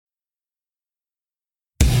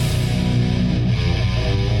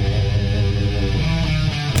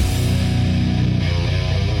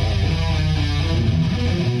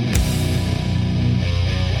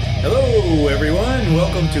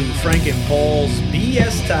Paul's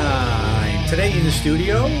BS time. Today in the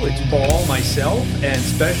studio, it's Paul, myself, and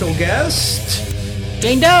special guest...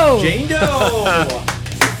 Jane Doe! Jane Doe!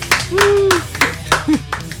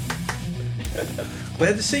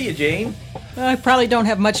 Glad to see you, Jane. I probably don't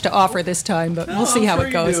have much to offer this time, but we'll see how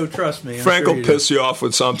it goes. You do, trust me. Frank will piss you off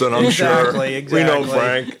with something, I'm sure. Exactly. We know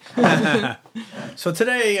Frank. So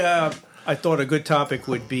today, I thought a good topic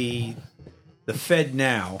would be the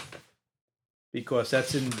FedNow, because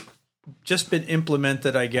that's just been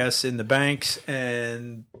implemented, I guess, in the banks,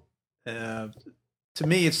 and to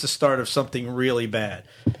me, it's the start of something really bad.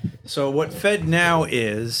 So what FedNow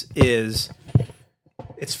is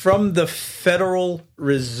it's from the Federal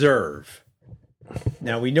Reserve.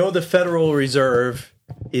 Now, we know the Federal Reserve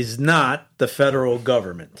is not the federal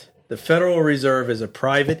government. The Federal Reserve is a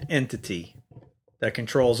private entity that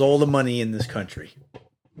controls all the money in this country.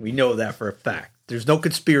 We know that for a fact. There's no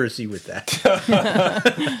conspiracy with that.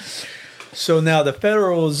 So now the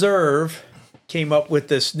Federal Reserve came up with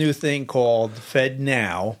this new thing called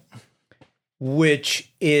FedNow,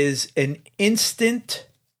 which is an instant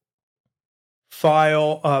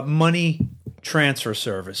file money transfer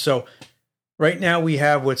service. So right now we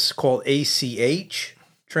have what's called ACH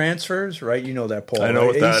transfers, right? You know that, Paul. I know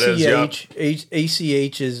what that is, yeah.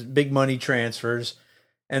 ACH is big money transfers,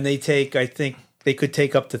 and they take, I think, they could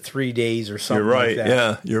take up to 3 days or something like that.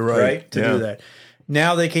 Yeah, you're right. To do that.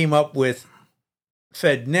 Now they came up with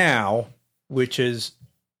FedNow, which is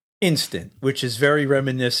instant, which is very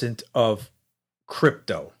reminiscent of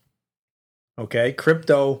crypto. Okay?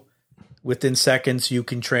 Crypto, within seconds, you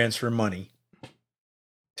can transfer money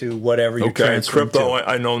to whatever you're transferring to. Crypto,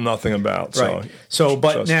 I know nothing about. Right.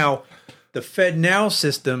 But now, the FedNow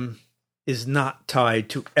system is not tied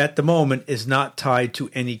to, at the moment, is not tied to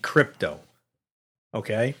any crypto.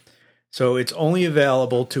 Okay? So it's only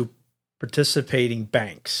available to participating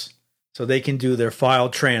banks. So they can do their file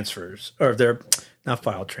transfers, or their, not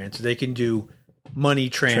file transfers, they can do money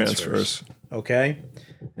transfers. Okay?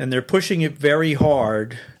 And they're pushing it very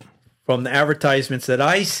hard. From the advertisements that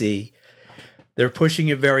I see, they're pushing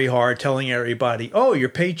it very hard, telling everybody, oh, your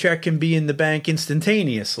paycheck can be in the bank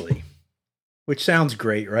instantaneously, which sounds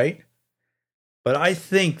great, right? But I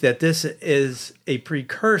think that this is a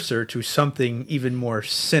precursor to something even more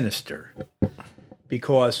sinister,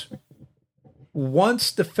 because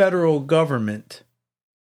once the federal government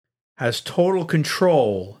has total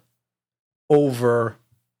control over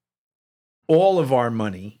all of our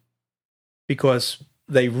money, because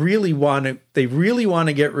they really want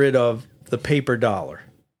to get rid of the paper dollar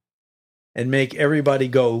and make everybody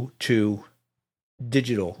go to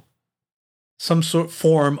digital, some sort of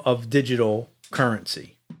form of digital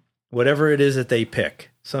currency, whatever it is that they pick.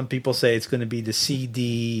 Some people say it's going to be the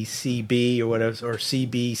CDCB or whatever, or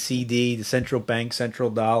CBCD, the central bank, central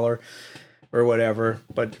dollar, or whatever.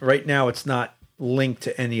 But right now, it's not linked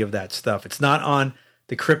to any of that stuff. It's not on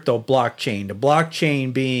the crypto blockchain. The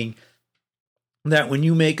blockchain being that when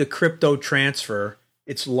you make a crypto transfer,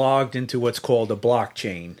 it's logged into what's called a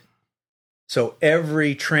blockchain. So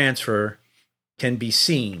every transfer can be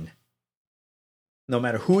seen. No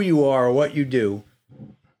matter who you are or what you do,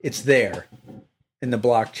 it's there in the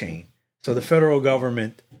blockchain. So the federal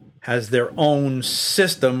government has their own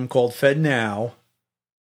system called FedNow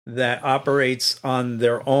that operates on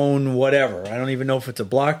their own whatever. I don't even know if it's a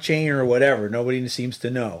blockchain or whatever. Nobody seems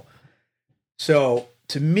to know. So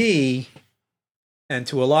to me, and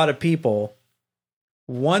to a lot of people,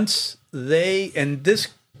 once they, and this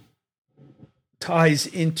ties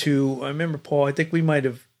into, I remember, Paul, I think we might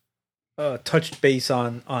have touched base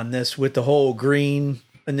on this with the whole green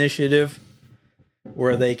initiative,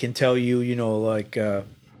 where they can tell you,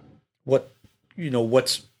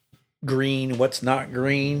 what's green, what's not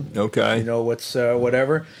green. Okay. What's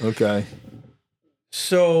whatever. Okay.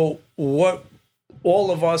 So what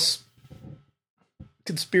all of us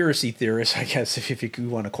conspiracy theorists, I guess, if you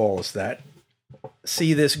want to call us that,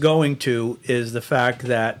 see this going to is the fact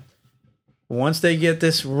that once they get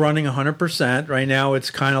this running 100%, right now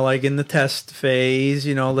it's kind of like in the test phase,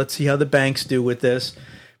 let's see how the banks do with this.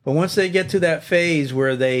 But once they get to that phase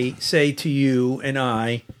where they say to you and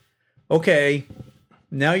I, okay,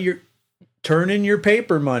 now you're turning your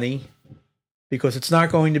paper money because it's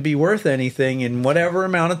not going to be worth anything in whatever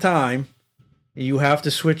amount of time, you have to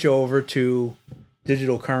switch over to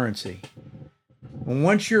digital currency. And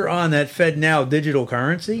once you're on that FedNow digital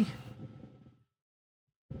currency,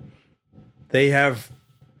 they have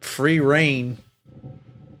free reign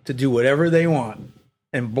to do whatever they want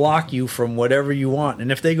and block you from whatever you want.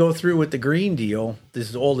 And if they go through with the green deal, this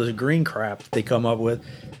is all this green crap they come up with,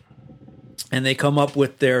 and they come up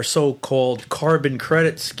with their so-called carbon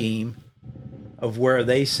credit scheme, of where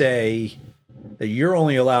they say that you're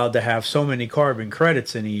only allowed to have so many carbon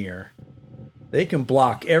credits in a year, they can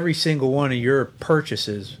block every single one of your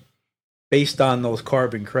purchases based on those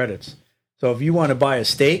carbon credits. So if you want to buy a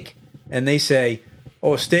steak and they say,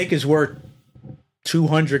 oh, a steak is worth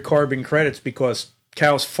 200 carbon credits because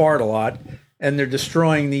cows fart a lot and they're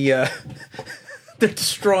destroying the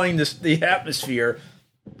the atmosphere,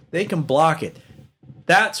 they can block it.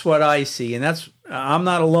 That's what I see, and I'm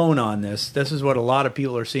not alone on this. This is what a lot of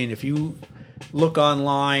people are seeing. If you look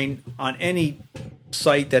online on any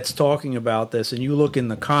site that's talking about this and you look in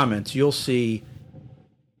the comments, you'll see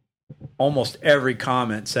almost every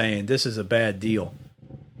comment saying this is a bad deal.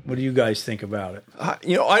 What do you guys think about it?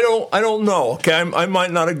 I don't know. Okay, I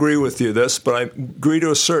might not agree with you this, but I agree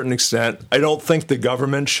to a certain extent. I don't think the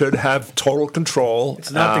government should have total control.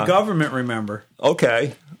 It's not the government, remember.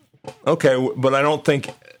 Okay, but I don't think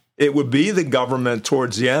it would be the government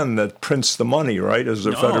towards the end that prints the money, right? As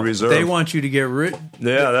the Federal Reserve. They want you to get rid.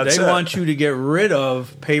 Yeah, They want you to get rid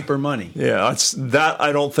of paper money. Yeah, that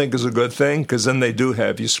I don't think is a good thing because then they do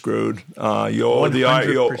have you screwed. You owe the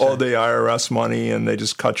IRS money, and they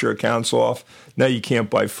just cut your accounts off. Now you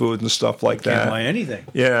can't buy food and stuff like that. Can't buy anything.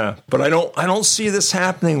 Yeah, but I don't see this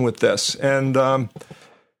happening with this, and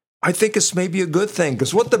I think it's maybe a good thing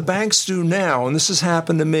because what the banks do now, and this has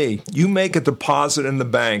happened to me, you make a deposit in the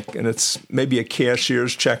bank and it's maybe a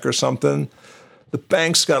cashier's check or something. The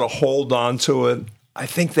bank's got to hold on to it. I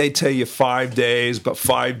think they tell you 5 days, but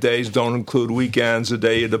 5 days don't include weekends, a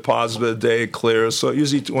day you deposit, a day it clears. So it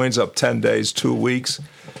usually winds up 10 days, 2 weeks.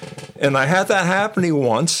 And I had that happening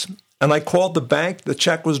once, and I called the bank. The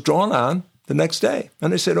check was drawn on the next day.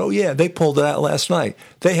 And they said, oh, yeah, they pulled it out last night.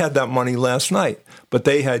 They had that money last night. But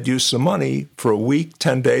they had used the money for a week,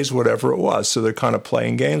 10 days, whatever it was. So they're kind of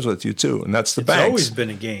playing games with you, too. And that's the banks. It's always been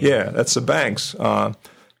a game. Yeah, that's the banks.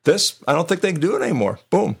 This, I don't think they can do it anymore.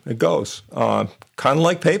 Boom, it goes. Kind of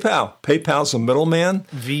like PayPal. PayPal's a middleman.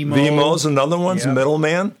 Venmo's another one's a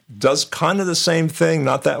middleman. Does kind of the same thing.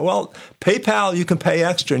 Not that, well, PayPal, you can pay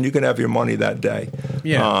extra and you can have your money that day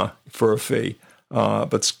for a fee.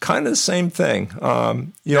 But it's kind of the same thing. Now,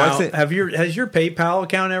 has your PayPal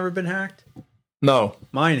account ever been hacked? No.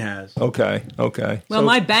 Mine has. Okay. Well,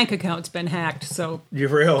 my bank account's been hacked, so. You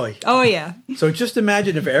really? Oh, yeah. So just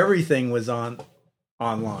imagine if everything was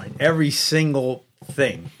online, every single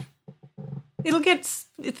thing.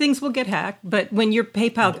 Things will get hacked, but when your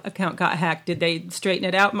PayPal account got hacked, did they straighten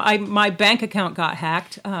it out? My bank account got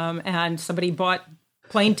hacked, and somebody bought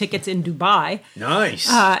plane tickets in Dubai. Nice.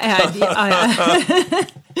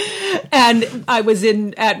 And I was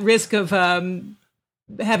at risk of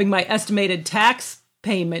having my estimated tax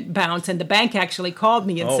payment bounce, and the bank actually called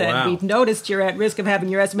me and said, wow, we've noticed you're at risk of having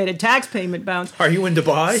your estimated tax payment bounce. Are you in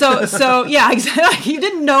Dubai? So yeah, exactly. You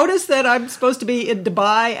didn't notice that I'm supposed to be in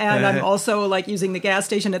Dubai, and I'm also like using the gas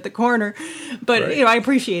station at the corner. But right, I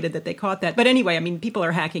appreciated that they caught that. But anyway, I mean, people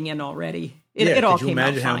are hacking in already. It all came out fine. Could you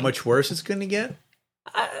imagine how much worse it's going to get?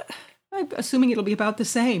 I'm assuming it'll be about the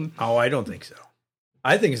same. Oh, I don't think so.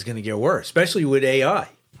 I think it's going to get worse, especially with AI.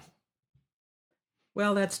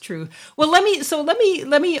 Well, that's true. Well, let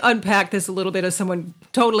me unpack this a little bit as someone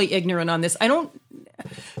totally ignorant on this. Am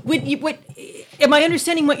I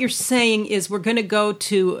understanding what you're saying is we're going to go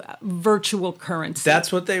to virtual currency? That's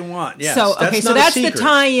what they want. Yes. So that's the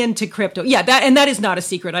tie-in to crypto. Yeah, that is not a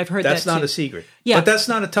secret. I've heard that's that. That's not a secret. Yeah, but that's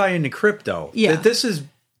not a tie-in to crypto. Yeah, this is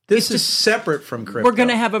separate from crypto. We're going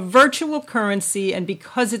to have a virtual currency, and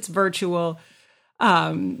because it's virtual,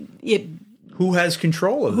 Who has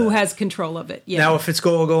control of it? Who has control of it? Yeah. Now, if it's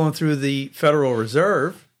going through the Federal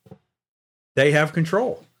Reserve, they have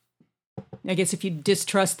control. I guess if you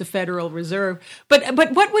distrust the Federal Reserve. But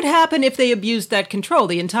what would happen if they abused that control?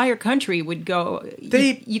 The entire country would go...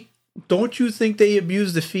 Don't you think they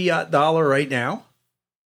abuse the fiat dollar right now?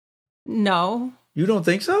 No. You don't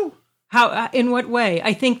think so? How? In what way?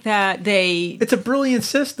 I think that they... It's a brilliant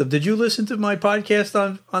system. Did you listen to my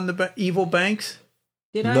podcast on the evil banks?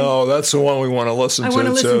 Did I? No, that's the one we want to listen to. I want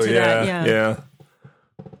to listen to that.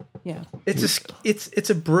 Yeah. It's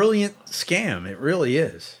a brilliant scam. It really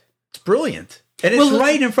is. It's brilliant, and it's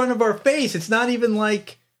right in front of our face. It's not even a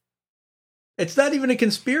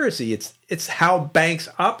conspiracy. It's how banks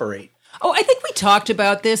operate. Oh, I think we talked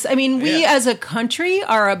about this. I mean, we as a country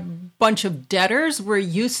are a bunch of debtors. We're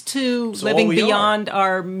used to living beyond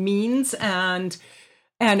our means and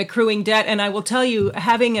accruing debt. And I will tell you,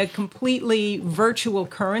 having a completely virtual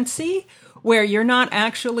currency where you're not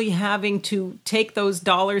actually having to take those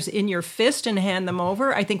dollars in your fist and hand them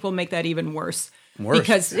over, I think will make that even worse. Worse.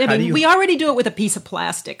 Because, we already do it with a piece of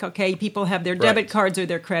plastic, okay? People have their debit cards or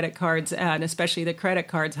their credit cards, and especially the credit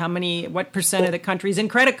cards. What percent of the country's in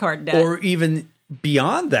credit card debt? Or even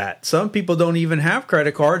beyond that. Some people don't even have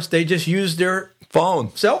credit cards. They just use their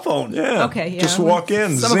cell phone. Yeah. Okay, yeah. Just walk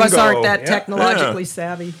in. Some of us aren't that technologically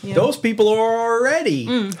savvy. Yeah. Those people are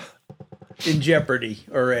already in jeopardy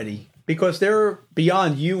already because they're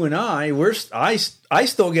beyond you and I. I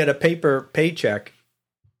still get a paper paycheck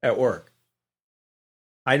at work.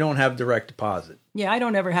 I don't have direct deposit. Yeah, I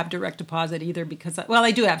don't ever have direct deposit either because,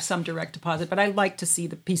 I do have some direct deposit, but I like to see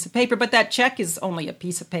the piece of paper. But that check is only a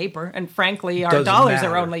piece of paper. And frankly, our dollars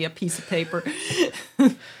are only a piece of paper.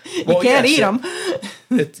 You can't eat them.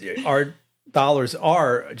 Our dollars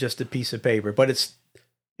are just a piece of paper, but it's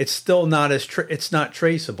still not it's not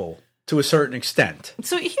traceable to a certain extent.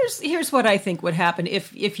 So here's what I think would happen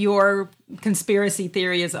if your conspiracy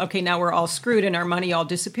theory is, okay, now we're all screwed and our money all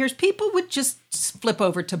disappears. People would just flip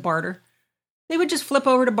over to barter. They would just flip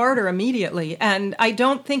over to barter immediately. And I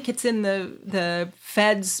don't think it's in the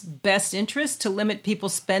Fed's best interest to limit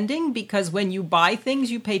people's spending because when you buy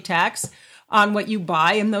things, you pay tax on what you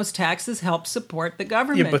buy, and those taxes help support the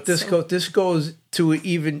government. Yeah, but this goes to an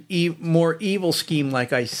even more evil scheme,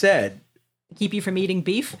 like I said. Keep you from eating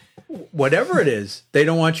beef? Whatever it is, they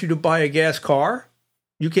don't want you to buy a gas car.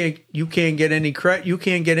 You can't get any credit. You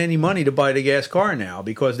can't get any money to buy the gas car now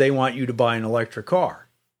because they want you to buy an electric car.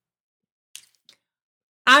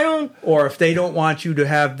 Or if they don't want you to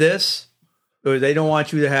have this, or they don't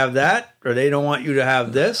want you to have that, or they don't want you to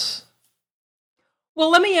have this. Well,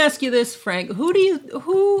 let me ask you this, Frank.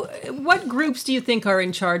 What groups do you think are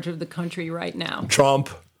in charge of the country right now? Trump.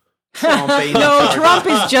 No, Trump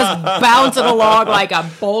is just bouncing along like a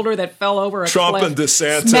boulder that fell over a Trump cliff, and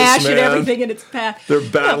DeSantis, smashing man. everything in its path. They're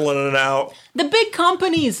battling it out. The big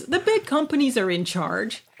companies are in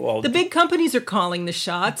charge. Well, the big companies are calling the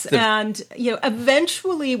shots, and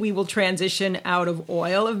eventually we will transition out of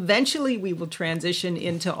oil. Eventually we will transition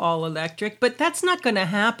into all electric, but that's not going to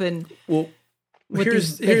happen. Well,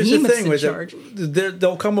 here's the thing with it.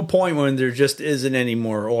 There'll come a point when there just isn't any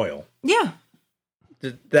more oil. Yeah.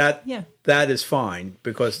 That is fine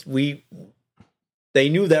because they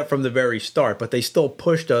knew that from the very start, but they still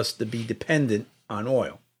pushed us to be dependent on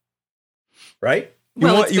oil, right? You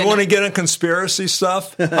want to get in conspiracy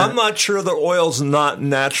stuff? I'm not sure that oil's not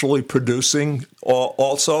naturally producing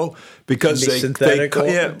also because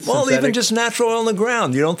even just natural oil in the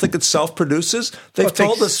ground. You don't think it self-produces? They've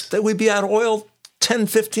told us that we'd be out of oil 10,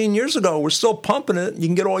 15 years ago. We're still pumping it. You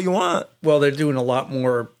can get all you want. Well, they're doing a lot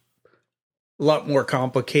more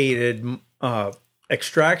complicated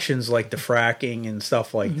extractions like the fracking and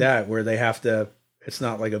stuff like that, where they have to, it's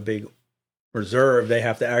not like a big reserve. They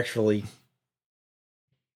have to actually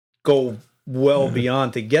go well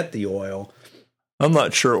beyond to get the oil. I'm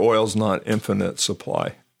not sure oil's not infinite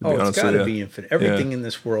supply. It's got to be infinite. Everything in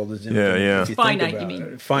this world is infinite. Yeah. Finite, you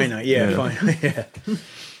mean? Finite, finite,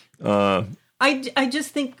 yeah. I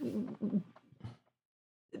just think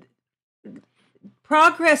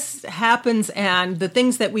progress happens and the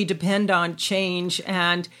things that we depend on change,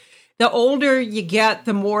 and the older you get,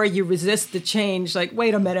 the more you resist the change. Like,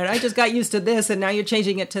 wait a minute, I just got used to this and now you're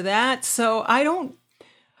changing it to that. So I'm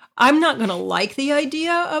not going to like the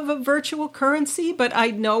idea of a virtual currency, but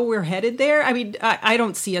I know we're headed there. I mean, I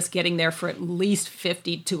don't see us getting there for at least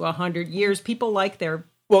 50 to 100 years. People like their...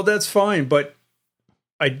 Well, that's fine, but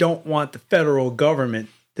I don't want the federal government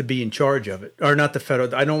to be in charge of it, or not the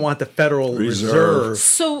federal. I don't want the Federal Reserve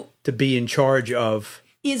to be in charge of.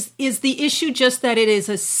 Is the issue just that it's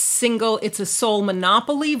a sole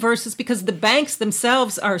monopoly versus because the banks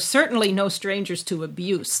themselves are certainly no strangers to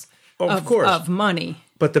abuse of money.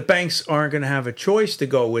 But the banks aren't going to have a choice to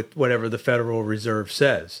go with whatever the Federal Reserve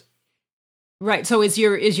says. Right. So is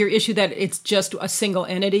your issue that it's just a single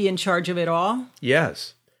entity in charge of it all?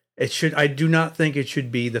 Yes. It should. I do not think it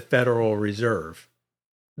should be the Federal Reserve.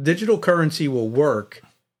 Digital currency will work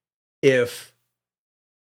if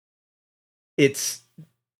it's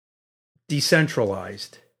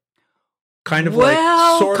decentralized. Kind of like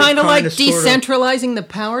decentralizing the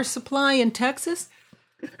power supply in Texas.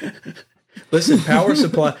 Listen, power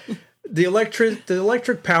supply. The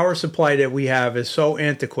electric power supply that we have is so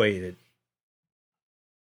antiquated.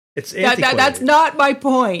 It's antiquated. That's not my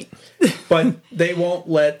point. But they won't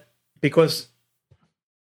because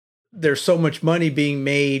there's so much money being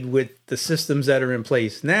made with the systems that are in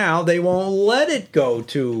place now, they won't let it go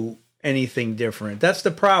to anything different. That's the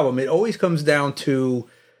problem. It always comes down to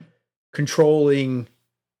controlling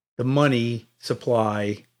the money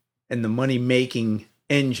supply and the money-making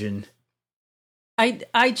engine.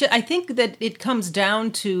 I think that it comes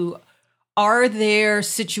down to are there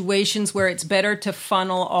situations where it's better to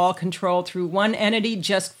funnel all control through one entity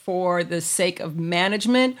just for the sake of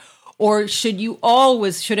management? Or should it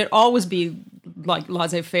always be like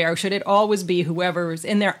laissez-faire? Should it always be whoever's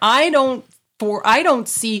in there? I don't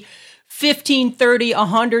see 15, 30,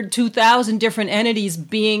 100, 2,000 different entities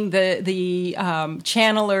being the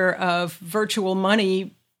channeler of virtual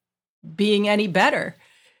money being any better.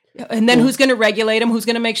 And then who's going to regulate them? Who's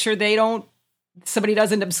going to make sure somebody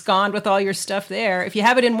doesn't abscond with all your stuff there? If you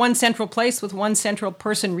have it in one central place with one central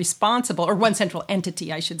person responsible, or one central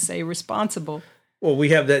entity, I should say, responsible. Well, we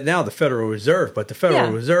have that now, the Federal Reserve, but the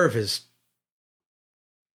Federal Reserve is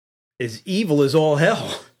evil as all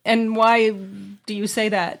hell. And why do you say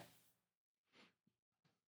that?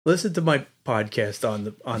 Listen to my podcast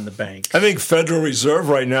on the banks. I think Federal Reserve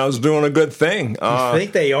right now is doing a good thing. You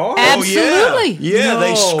think they are? Absolutely. Yeah,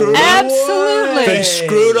 they screwed Absolutely. They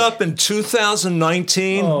screwed up in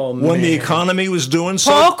 2019 when the economy was doing so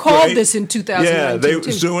Paul great. called this in 2019. Yeah, they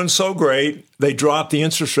was doing so great. They dropped the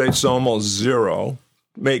interest rates to almost zero.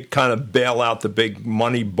 Kind of bail out the big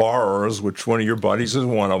money borrowers, which one of your buddies is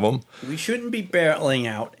one of them. We shouldn't be bailing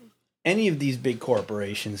out any of these big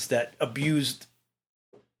corporations that abused.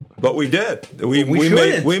 But we did. We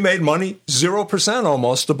made money 0%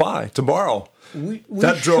 almost to borrow.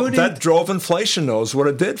 That drove inflation. Knows what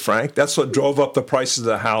it did, Frank. That's what drove up the prices of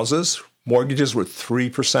the houses. Mortgages were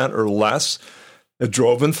 3% or less. It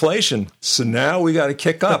drove inflation. So now we got to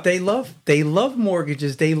kick up. But they love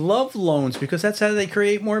mortgages. They love loans because that's how they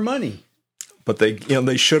create more money. But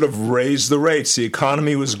they should have raised the rates. The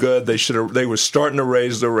economy was good. They were starting to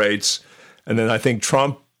raise the rates, and then I think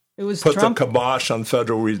Trump the kibosh on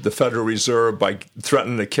the Federal Reserve by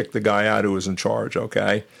threatening to kick the guy out who was in charge,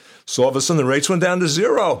 okay? So all of a sudden the rates went down to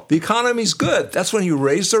zero. The economy's good. That's when you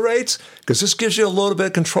raise the rates because this gives you a little bit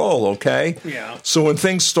of control, okay? Yeah. So when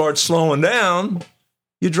things start slowing down,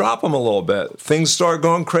 you drop them a little bit. Things start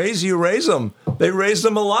going crazy, you raise them. They raised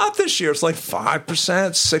them a lot this year. It's like 5%,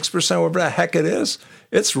 6%, whatever the heck it is.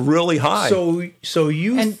 It's really high. So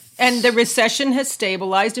you... And the recession has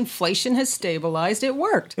stabilized. Inflation has stabilized. It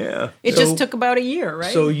worked. Yeah. It just took about a year,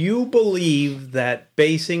 right? So you believe that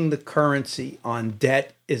basing the currency on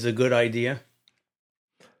debt is a good idea?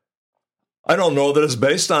 I don't know that it's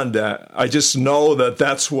based on debt. I just know that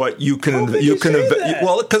that's what you can.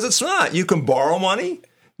 Well, because it's not. You can borrow money.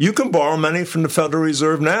 You can borrow money from the Federal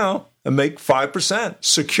Reserve now and make 5%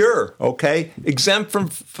 secure, okay? Exempt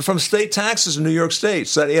from state taxes in New York State.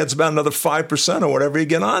 So that adds about another 5% or whatever you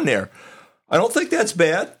get on there. I don't think that's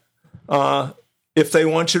bad. If they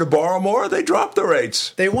want you to borrow more, they drop the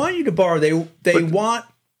rates. They want you to borrow. They want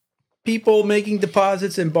people making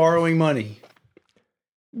deposits and borrowing money.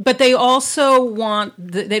 But they also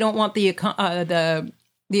they don't want the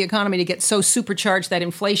economy to get so supercharged that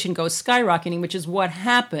inflation goes skyrocketing, which is what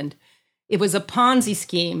happened. It was a Ponzi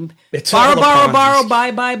scheme. Borrow,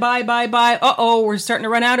 buy. We're starting to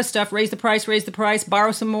run out of stuff. Raise the price,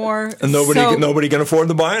 borrow some more. And nobody can afford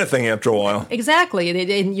to buy anything after a while. Exactly.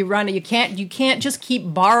 And you can't just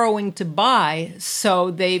keep borrowing to buy.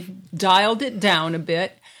 So they've dialed it down a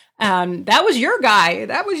bit. That was your guy.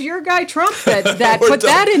 Trump, that put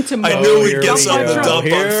that into motion. I knew we'd get something to dump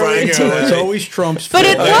on Frank. It's always Trump's fault.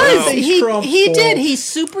 But it was. He did. He's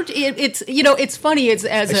super. It's funny. It's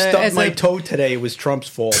I stubbed my toe today. It was Trump's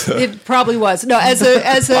fault. It probably was. No, as a.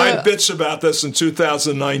 I bitched about this in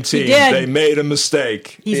 2019. He did. They made a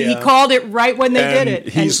mistake. He called it right when they did it.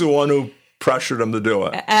 He's the one who pressured him to do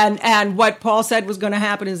it. And what Paul said was going to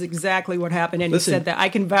happen is exactly what happened. And Listen, he said that. I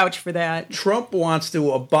can vouch for that. Trump wants to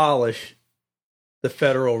abolish the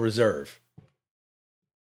Federal Reserve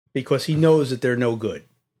because he knows that they're no good.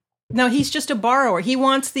 No, he's just a borrower. He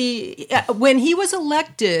wants when he was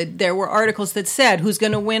elected, there were articles that said who's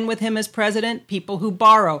going to win with him as president? People who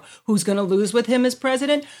borrow. Who's going to lose with him as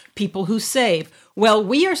president? People who save. Well,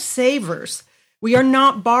 we are savers. We are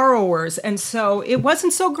not borrowers. And so it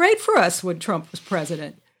wasn't so great for us when Trump was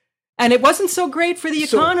president. And it wasn't so great for the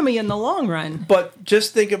economy in the long run. But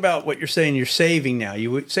just think about what you're saying. You're saving now. You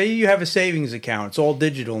would say you have a savings account. It's all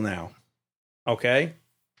digital now. Okay?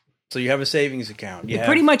 So you have a savings account. It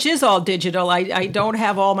pretty much is all digital. I don't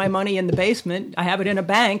have all my money in the basement. I have it in a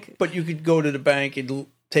bank. But you could go to the bank and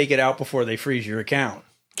take it out before they freeze your account.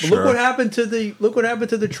 Sure. Look what happened to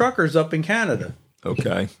the truckers up in Canada.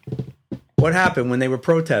 Okay. What happened when they were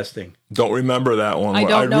protesting? Don't remember that one. I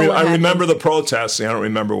don't know. I remember the protesting. I don't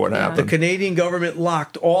remember what happened. The Canadian government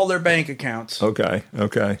locked all their bank accounts. Okay.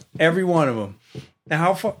 Every one of them.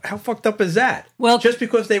 Now, how fucked up is that? Well, just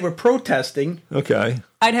because they were protesting. Okay.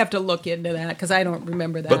 I'd have to look into that because I don't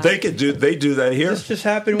remember that. But they do that here. This just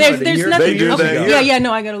happened. There's a nothing. They do that here. Yeah.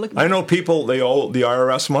 No, I got to look. I know people. They owe the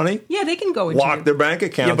IRS money. Yeah, they can go into lock their bank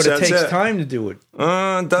accounts. Yeah, but it takes time to do it.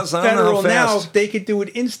 It does. I don't know Federal how fast. now, they could do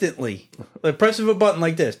it instantly. The press of a button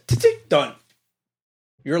like this, done.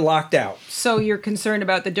 You're locked out. So you're concerned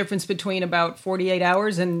about the difference between about 48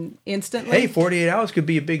 hours and instantly? Hey, 48 hours could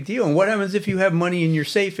be a big deal. And what happens if you have money in your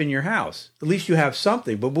safe in your house? At least you have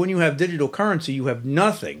something. But when you have digital currency, you have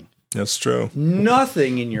nothing. That's true.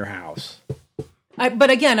 Nothing in your house.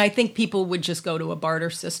 But again, I think people would just go to a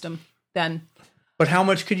barter system then. But how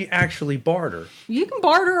much could you actually barter? You can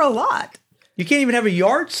barter a lot. You can't even have a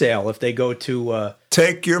yard sale if they go to...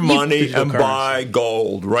 Take your money digital and currency. buy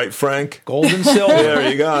gold, right, Frank? Gold and silver. There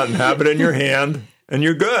you go. And have it in your hand, and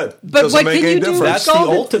you're good. But Doesn't what make can any you do difference. That's the Gold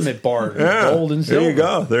and- ultimate barter. Yeah. Gold and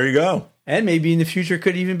silver. There you go. And maybe in the future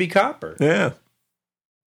could even be copper. Yeah.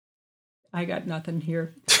 I got nothing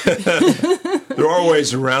here. There are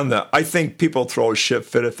ways around that. I think people throw a shit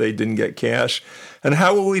fit if they didn't get cash. And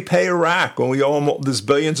how will we pay Iraq when we owe them this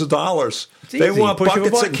billions of dollars? It's They easy. want Push of a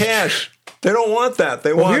buckets of button. cash. They don't want that.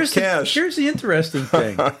 They want here's cash. Here's the interesting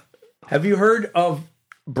thing. Have you heard of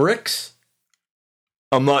BRICS?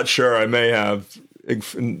 I'm not sure. I may have.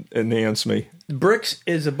 Enhance me. BRICS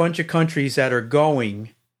is a bunch of countries that are going,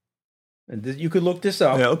 and you could look this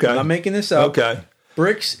up. Yeah, okay. I'm not making this up. Okay.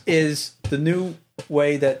 BRICS is the new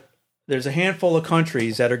way that there's a handful of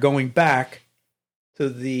countries that are going back to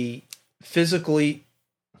the physical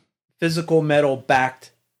metal-backed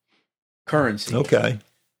currency. Okay.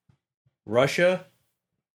 Russia,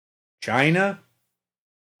 China,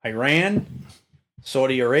 Iran,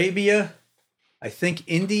 Saudi Arabia, I think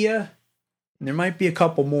India, and there might be a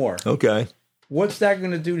couple more. Okay. What's that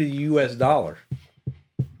going to do to the U.S. dollar?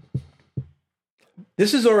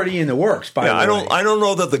 This is already in the works, by the way. I don't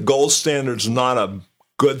know that the gold standard's not a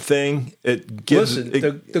good thing. It gives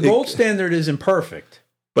the gold standard isn't perfect.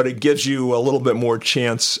 but it gives you a little bit more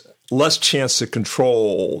less chance to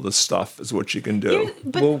control the stuff is what you can do.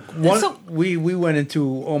 We went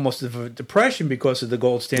into almost a depression because of the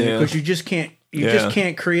gold standard because you just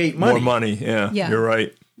can't create money. More money, yeah. You're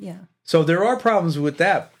right. Yeah. So there are problems with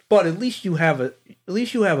that, but at least you have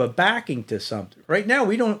a backing to something. Right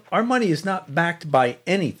now, our money is not backed by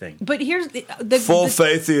anything. But here's the full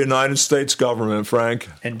faith in the United States government, Frank,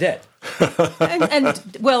 and debt.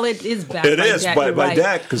 and well, it is backed. It is by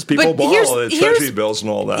debt because people borrow the treasury bills and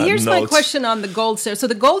all that. Here's my question on the gold standard. So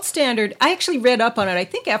the gold standard, I actually read up on it. I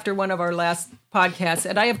think after one of our last podcasts,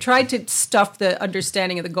 and I have tried to stuff the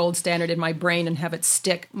understanding of the gold standard in my brain and have it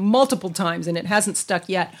stick multiple times, and it hasn't stuck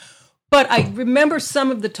yet. But I remember some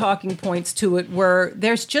of the talking points to it were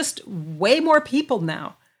there's just way more people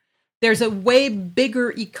now. There's a way bigger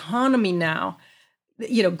economy now,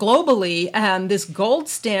 globally. And this gold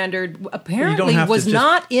standard apparently was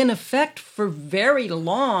not in effect for very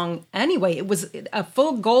long anyway. It was a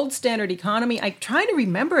full gold standard economy. I try to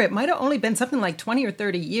remember it might have only been something like 20 or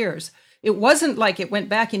 30 years. It wasn't like it went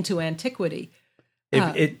back into antiquity.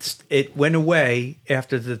 It went away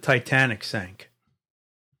after the Titanic sank.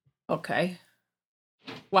 Okay.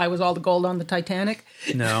 Why was all the gold on the Titanic?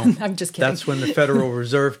 No. I'm just kidding. That's when the Federal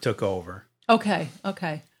Reserve took over. Okay.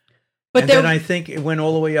 But then I think it went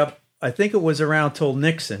all the way up. I think it was around till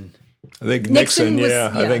Nixon. I think Nixon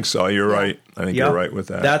I think so. You're right. I think you're right with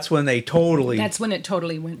that. That's when it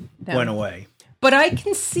totally went down. went away. But I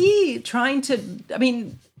can see trying to,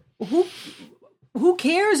 who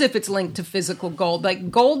cares if it's linked to physical gold?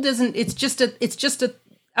 Like gold isn't, it's just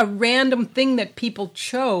a random thing that people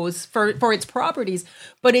chose for its properties,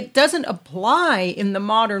 but it doesn't apply in the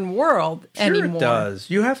modern world anymore. Sure it does.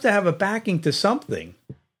 You have to have a backing to something,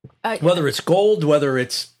 whether it's gold, whether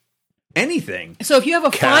it's anything. So if you have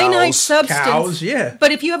a finite substance, cows, yeah.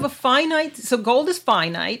 But if you have a finite, so gold is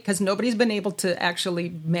finite because nobody's been able to actually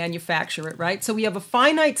manufacture it, right? So we have a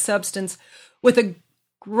finite substance with a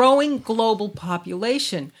growing global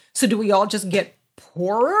population. So do we all just get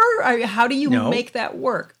poorer? Or how do you make that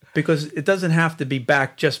work? Because it doesn't have to be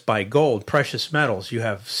backed just by gold. Precious metals. You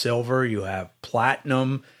have silver. You have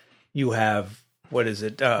platinum. You have what is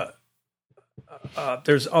it?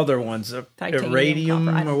 There's other ones. Titanium, Iridium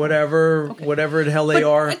copper, or whatever the hell they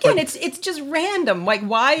are. Again, it's just random. Like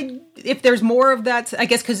why? If there's more of that, I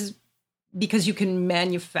guess because you can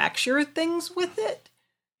manufacture things with it.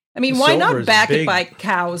 I mean, why not back it by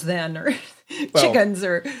cows then or chickens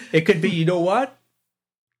or? It could be. You know what?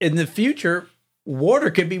 In the future, water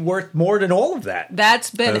could be worth more than all of that. That's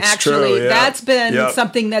been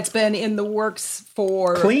something that's been in the works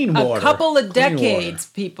for clean water. A couple of decades.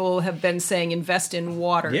 People have been saying invest in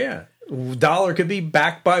water. Yeah. Dollar could be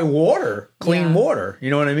backed by water, clean water. You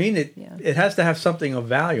know what I mean? It has to have something of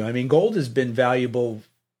value. I mean, gold has been valuable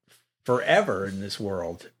forever in this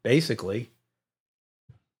world, basically.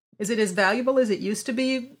 Is it as valuable as it used to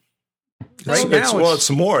be? Right now, it's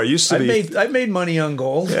more. It used to be. I made money on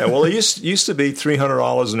gold. Yeah, well, it used to be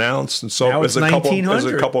 $300 an ounce, and so now it's a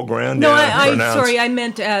couple grand. No, sorry, I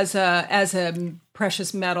meant as a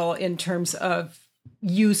precious metal in terms of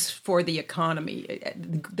use for the economy.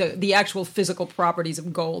 The actual physical properties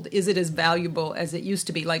of gold, is it as valuable as it used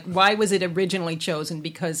to be? Like, why was it originally chosen?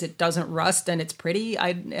 Because it doesn't rust and it's pretty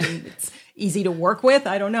and it's easy to work with?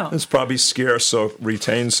 I don't know. It's probably scarce, so it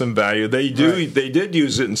retains some value. They did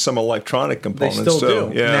use it in some electronic components. They still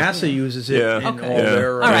do. Yeah. NASA uses it in all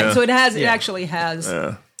their... all right, so it actually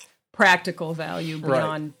has practical value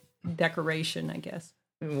beyond decoration, I guess.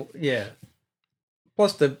 Yeah.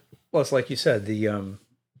 Plus, like you said, the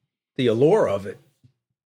allure of it,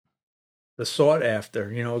 the sought after,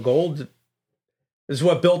 gold is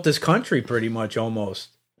what built this country pretty much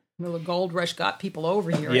almost. Well, the gold rush got people over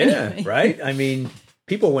here. Yeah, anyway. Right? I mean,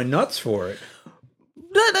 people went nuts for it.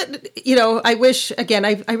 I wish, again,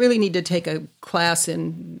 I really need to take a class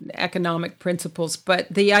in economic principles, but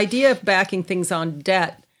the idea of backing things on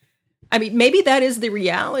debt, I mean, maybe that is the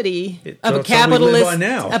reality of a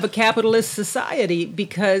capitalist society,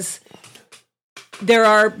 because there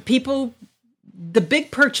are people, the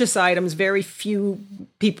big purchase items, very few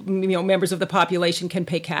people, members of the population can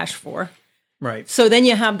pay cash for. Right. So then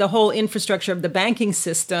you have the whole infrastructure of the banking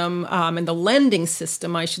system and the lending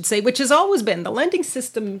system, I should say, which has always been, the lending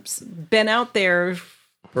system's been out there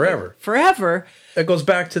forever. That goes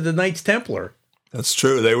back to the Knights Templar. That's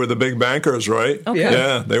true. They were the big bankers, right? Okay.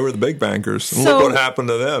 Yeah, they were the big bankers. And look what happened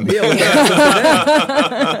to them.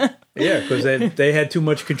 Yeah, because they had too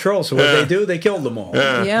much control. So what they do? They killed them all.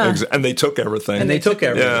 Yeah. And they took everything. And they took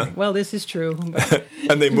everything. Yeah. Well, this is true.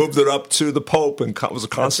 And they moved it up to the Pope, and was it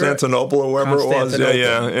Constantinople or wherever it was?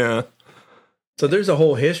 Yeah. So there's a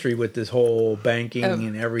whole history with this whole banking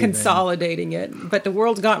and everything. Consolidating it. But the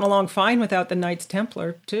world's gotten along fine without the Knights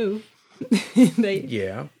Templar, too.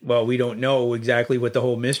 Well, we don't know exactly what the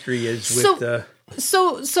whole mystery is with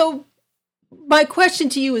So my question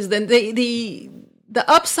to you is then the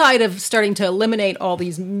upside of starting to eliminate all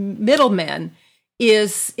these middlemen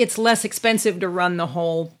is it's less expensive to run the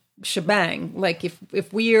whole shebang. Like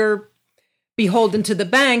if we're beholden to the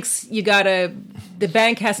banks, the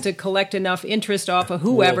bank has to collect enough interest off of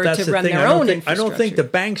whoever to run their own infrastructure. I don't think the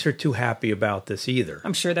banks are too happy about this either.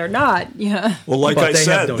 I'm sure they're not. Yeah. Well, like I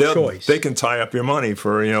said, they can tie up your money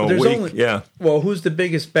for a week. Well, who's the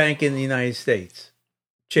biggest bank in the United States?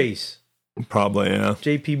 Chase. Probably, yeah.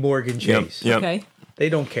 J.P. Morgan Chase. Yep. Okay. They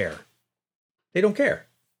don't care.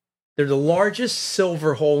 They're the largest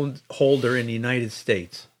silver holder in the United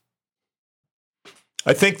States.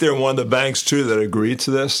 I think they're one of the banks, too, that agreed to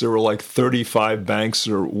this. There were like 35 banks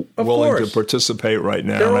that are willing to participate right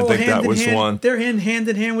now, and I think that was one. They're hand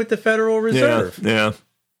in hand with the Federal Reserve. Yeah.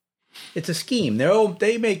 It's a scheme.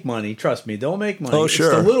 They make money. Trust me, they'll make money. Oh,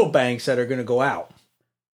 sure. It's the little banks that are going to go out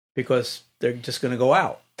because they're just going to go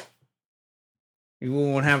out. You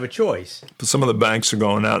won't have a choice. But some of the banks are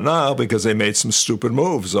going out now because they made some stupid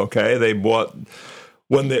moves, okay? They bought...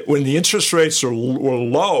 When the interest rates were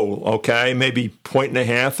low, okay, maybe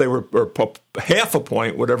 1.5, they were, or half a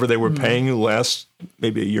point, whatever they were paying you last,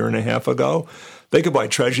 maybe a year and a half ago, they could buy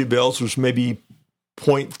treasury bills, which maybe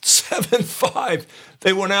 0.75.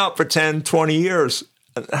 They went out for 10, 20 years.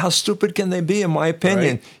 How stupid can they be, in my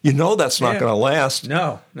opinion? Right. That's not going to last.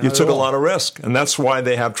 No. You took a lot of risk, and that's why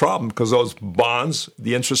they have trouble, because those bonds,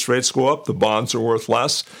 the interest rates go up, the bonds are worth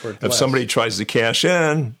less. If somebody tries to cash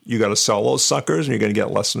in, you got to sell those suckers, and you're going to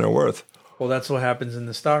get less than they're worth. Well, that's what happens in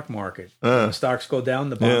the stock market. When the stocks go down,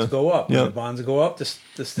 the bonds go up. When the bonds go up,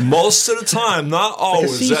 most of the time, not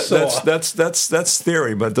always. That's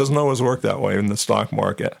theory, but it doesn't always work that way in the stock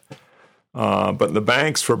market. But the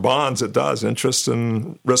banks, for bonds, it does. Interest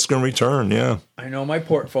and risk and return, I know my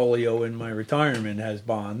portfolio in my retirement has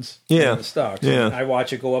bonds. Yeah. And the stocks. Yeah. And I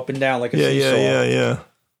watch it go up and down like a seesaw. Yeah.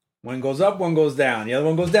 One goes up, one goes down. The other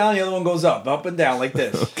one goes down, the other one goes up and down like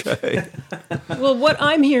this. Okay. Well, what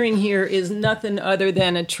I'm hearing here is nothing other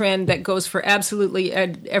than a trend that goes for absolutely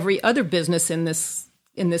every other business in this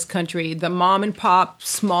in this country. The mom and pop,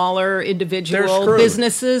 smaller individual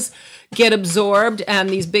businesses get absorbed, and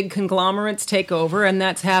these big conglomerates take over. And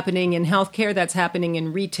that's happening in healthcare. That's happening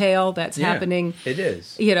in retail. That's happening. It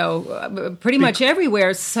is. Pretty much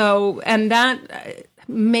everywhere. So, and that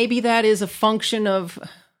maybe that is a function of.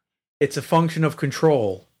 It's a function of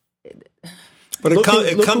control. But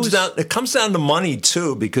it comes down to money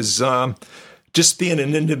too, because just being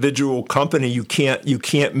an individual company, you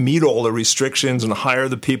can't meet all the restrictions and hire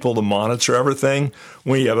the people to monitor everything.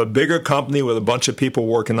 When you have a bigger company with a bunch of people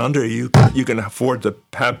working under you, you can afford to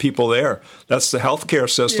have people there. That's the healthcare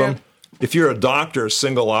system. Yeah. If you're a doctor, a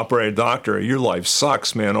single operated doctor, your life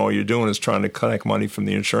sucks, man. All you're doing is trying to collect money from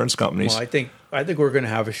the insurance companies. Well, I think we're going to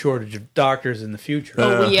have a shortage of doctors in the future.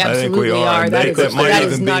 Oh, we absolutely are. That is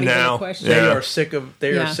not even a question. They are sick of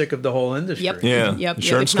the whole industry. Yep.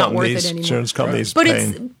 Insurance companies.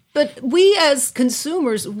 But we as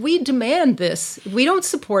consumers, we demand this. We don't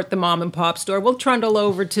support the mom and pop store. We'll trundle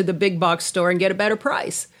over to the big box store and get a better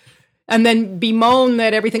price. And then bemoan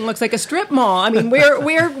that everything looks like a strip mall. I mean,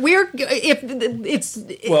 ultimately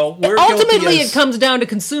it comes down to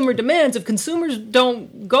consumer demands. If consumers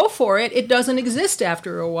don't go for it, it doesn't exist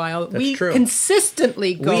after a while. That's true.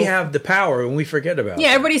 Consistently go. We have the power and we forget about it. Yeah,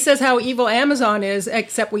 everybody says how evil Amazon is,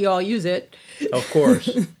 except we all use it. Of course.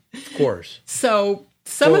 So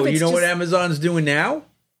some of it's what Amazon's doing now?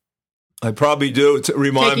 I probably do.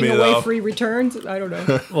 Remind me, though. Taking away free returns? I don't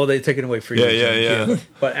know. Well, they're taking away free returns. Yeah.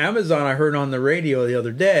 But Amazon, I heard on the radio the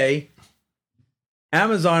other day,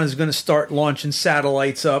 Amazon is going to start launching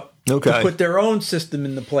satellites up to put their own system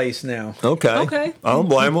into place now. Okay. I don't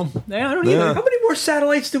blame them. Yeah, I don't either. How many more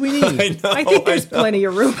satellites do we need? I think there's plenty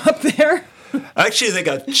of room up there. Actually, they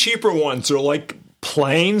got cheaper ones. They're like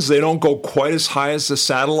planes. They don't go quite as high as the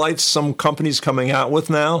satellites some companies coming out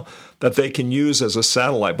with now that they can use as a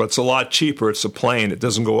satellite, but it's a lot cheaper. It's a plane. It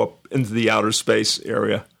doesn't go up into the outer space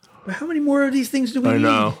area. But how many more of these things do we need?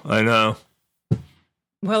 I know.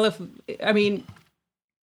 Well,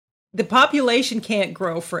 the population can't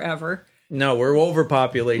grow forever. No, we're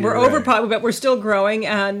overpopulated. We're overpopulated, but we're still growing,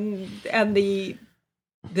 and the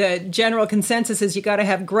general consensus is you got to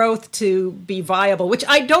have growth to be viable, which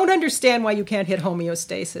I don't understand why you can't hit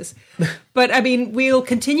homeostasis. But I mean, we'll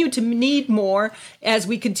continue to need more as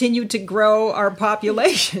we continue to grow our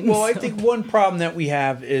population. Well, I think one problem that we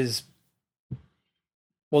have is,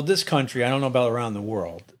 this country, I don't know about around the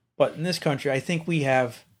world, but in this country, I think we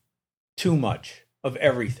have too much of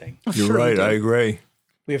everything. You're right. I agree.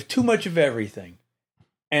 We have too much of everything.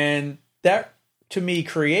 And that, to me,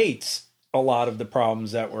 creates a lot of the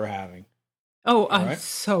problems that we're having. Oh, I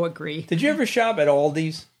so agree. Did you ever shop at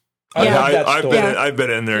Aldi's? I've been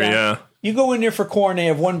in there, yeah. You go in there for corn, they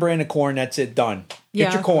have one brand of corn, that's it, done.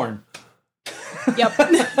 Get your corn. Yep.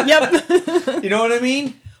 You know what I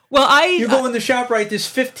mean? Well, you go in the shop, right, there's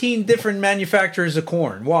 15 different manufacturers of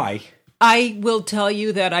corn. Why? I will tell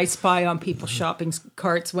you that I spy on people's shopping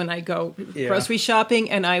carts when I go grocery shopping,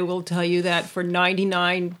 and I will tell you that for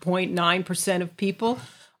 99.9% of people,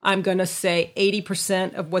 I'm going to say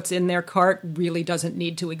 80% of what's in their cart really doesn't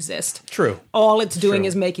need to exist. True. All it's doing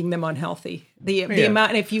is making them unhealthy. The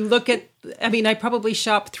amount, if you look at, I probably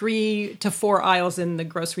shop 3 to 4 aisles in the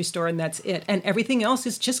grocery store, and that's it. And everything else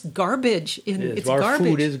is just garbage. It's our garbage.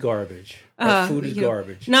 Food is garbage. Our food is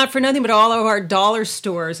garbage. Not for nothing, but all of our dollar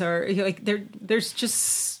stores are like there's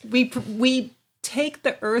just we take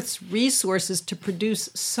the Earth's resources to produce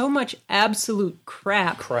so much absolute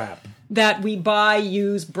crap that we buy,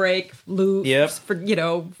 use, break, loot, forget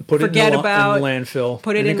about, in the landfill.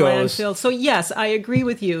 Put it in landfill. So yes, I agree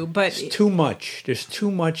with you, but it's too much. There's too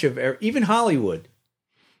much of even Hollywood.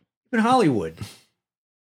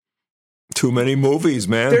 Too many movies,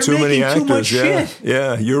 man. Too many actors. Too much shit.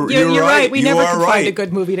 Yeah, you're right. We never can find a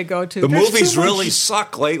good movie to go to. The movies really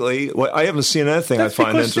suck lately. Well, I haven't seen anything I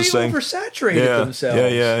find interesting. They oversaturated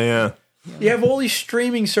themselves. Yeah. You have all these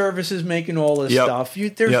streaming services making all this stuff.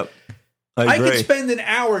 I could spend an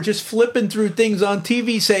hour just flipping through things on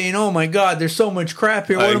TV saying, "Oh my God, there's so much crap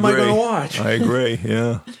here. What am I going to watch?" I agree.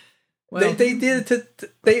 Yeah. Well, they did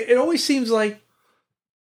it. It always seems like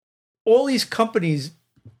all these companies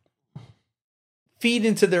feed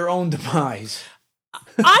into their own demise.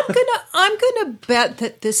 I'm gonna bet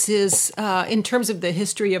that this is, in terms of the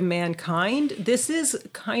history of mankind, this is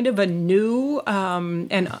kind of a new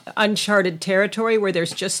and uncharted territory where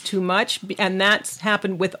there's just too much, and that's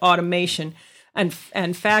happened with automation and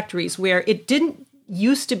factories where it didn't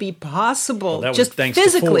used to be possible just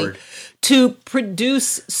physically to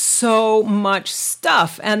produce so much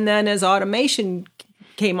stuff, and then as automation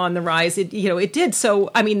came on the rise, it did.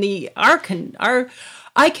 So I mean,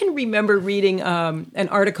 I can remember reading an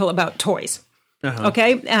article about toys.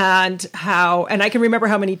 Okay. And I can remember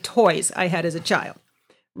how many toys I had as a child.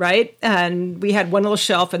 Right. And we had one little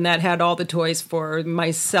shelf and that had all the toys for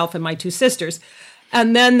myself and my two sisters.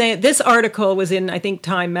 And then this article was in, I think,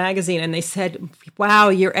 Time magazine, and they said, wow,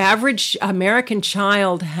 your average American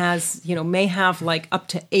child may have like up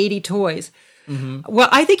to 80 toys. Mm-hmm. Well,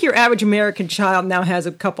 I think your average American child now has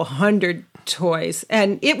a couple hundred toys.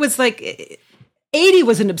 And it was like 80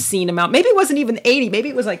 was an obscene amount. Maybe it wasn't even 80. Maybe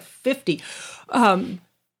it was like 50.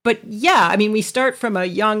 But yeah, I mean, we start from a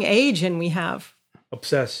young age and we have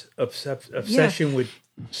obsession with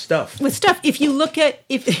stuff. If you look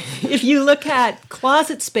at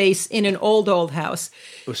closet space in an old house,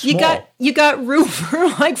 you got room for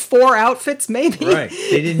like 4 outfits maybe. Right.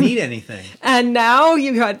 They didn't need anything. And now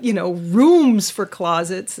you got, rooms for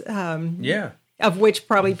closets. Of which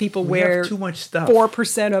probably people wear too much stuff.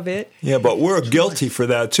 4% of it. Yeah, but we're guilty for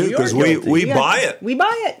that too because we buy it. We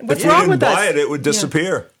buy it. What's if wrong with us? If we didn't buy it, it would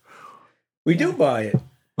disappear. We do buy it.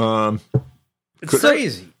 It's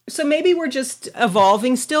crazy. So maybe we're just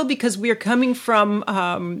evolving still because we're coming from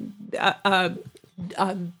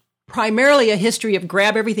primarily a history of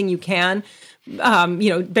grab everything you can,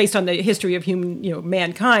 based on the history of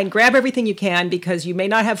mankind. Grab everything you can because you may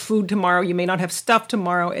not have food tomorrow, you may not have stuff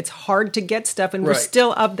tomorrow. It's hard to get stuff, and we're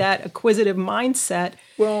still of that acquisitive mindset.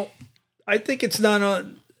 Well, I think it's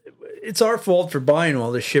our fault for buying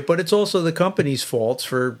all this shit, but it's also the company's fault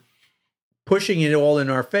for pushing it all in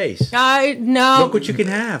our face. No. Look what you can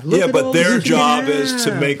have. But their job is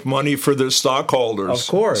to make money for their stockholders. Of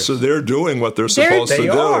course. So they're doing what they're supposed to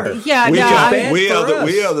are. do. Yeah, we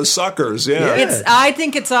are the suckers. Yeah. I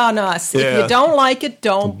think it's on us. Yeah. If you don't like it,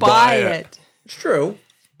 don't buy it. It's true.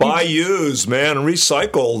 Buy used, man.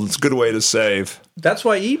 Recycle. It's a good way to save. That's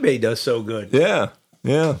why eBay does so good. Yeah.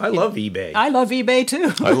 Yeah. I love eBay. I love eBay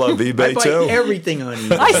too. I love eBay too. I buy everything on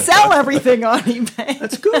eBay. I sell everything on eBay.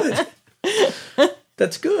 That's good.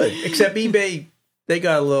 That's good. Except eBay,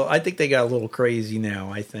 I think they got a little crazy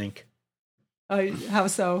now, I think. How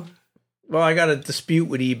so? Well, I got a dispute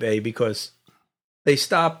with eBay because they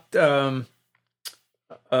stopped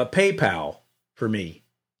PayPal for me.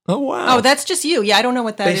 Oh, wow. Oh, that's just you. Yeah, I don't know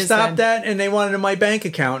what that is. They stopped that and they wanted my bank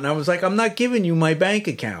account. And I was like, I'm not giving you my bank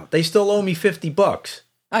account. They still owe me $50.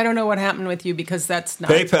 I don't know what happened with you because that's not...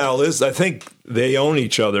 PayPal is, I think they own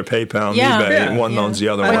each other, PayPal and eBay. Yeah. One owns the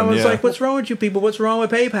other one. I was like, what's wrong with you people? What's wrong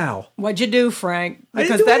with PayPal? What'd you do, Frank?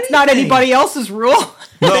 Because that's not anybody else's rule.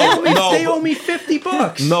 No, they owe me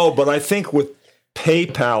 $50. No, but I think with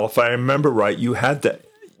PayPal, if I remember right, you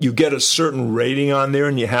get a certain rating on there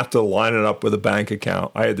and you have to line it up with a bank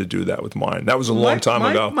account. I had to do that with mine. That was a long time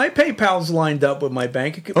ago. My PayPal's lined up with my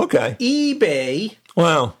bank account. Okay. eBay.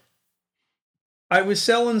 Wow. I was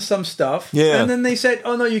selling some stuff, and then they said,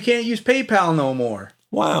 "Oh no, you can't use PayPal no more."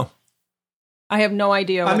 Wow! I have no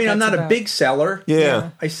idea. I'm not a big seller. Yeah,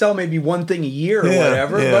 I sell maybe one thing a year or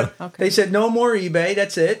whatever. But they said, "No more eBay.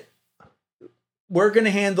 That's it. We're going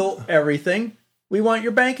to handle everything. We want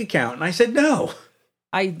your bank account." And I said, "No."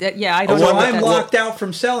 I don't know. So I'm locked out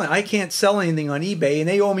from selling. I can't sell anything on eBay, and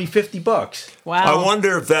they owe me $50. Wow! I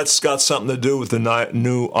wonder if that's got something to do with the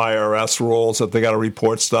new IRS rules that they got to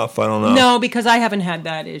report stuff. I don't know. No, because I haven't had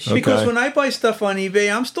that issue. Okay. Because when I buy stuff on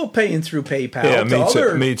eBay, I'm still paying through PayPal. Yeah,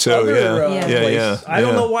 me too. Yeah. I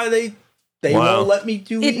don't know why they won't let me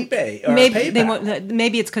do eBay or PayPal.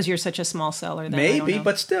 Maybe it's because you're such a small seller. Maybe,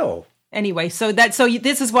 but still. Anyway, so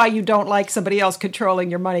this is why you don't like somebody else controlling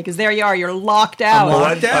your money, because there you are, you're locked out.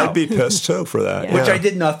 I'd be pissed too for that. Yeah. Which I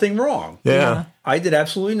did nothing wrong. Yeah. I did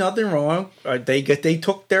absolutely nothing wrong. They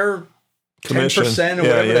took their commission. 10% or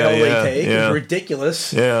whatever the hell they take. Yeah. It's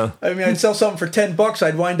ridiculous. Yeah. I mean, I'd sell something for $10,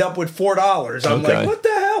 I'd wind up with $4. I'm like, what the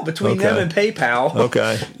hell between them and PayPal?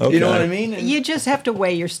 Okay. You know what I mean? You just have to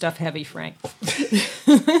weigh your stuff heavy, Frank.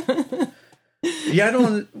 Yeah, I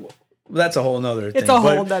don't. That's a whole nother thing. It's a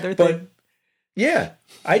whole other thing. But yeah,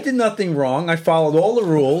 I did nothing wrong. I followed all the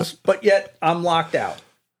rules, but yet I'm locked out.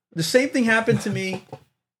 The same thing happened to me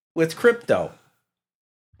with crypto.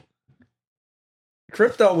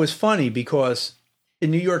 Crypto was funny because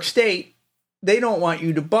in New York State, they don't want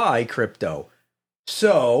you to buy crypto.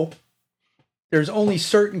 So there's only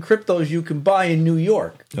certain cryptos you can buy in New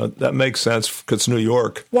York. That makes sense because it's New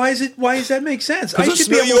York. Why does that make sense? I should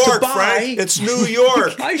be able to buy. Frank. It's New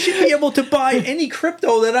York. I should be able to buy any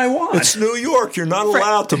crypto that I want. It's New York. You're not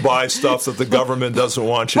allowed to buy stuff that the government doesn't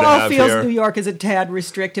want you to have here. Paul feels New York is a tad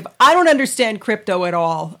restrictive. I don't understand crypto at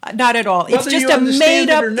all. Not at all. It's just a made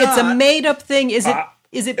up. It's a made up thing. Is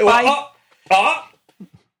it by?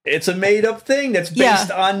 It's a made up thing that's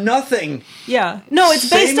based on nothing. Yeah. No, it's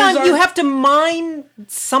based on you have to mine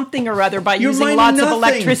something or other by using lots of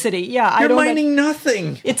electricity. Yeah, You're mining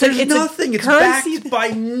nothing. There's nothing. It's backed by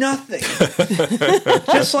nothing.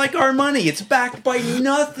 Just like our money, it's backed by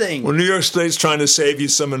nothing. Well, New York State's trying to save you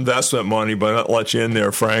some investment money by not let you in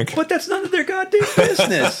there, Frank. But that's none of their goddamn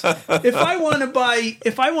business. If I want to buy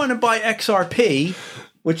XRP,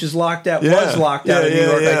 which is locked out, was locked out in New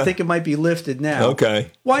York. I think it might be lifted now.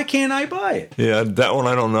 Okay. Why can't I buy it? Yeah, that one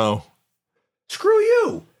I don't know. Screw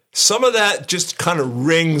you. Some of that just kind of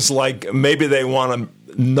rings like maybe they want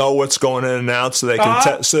to know what's going in and out so they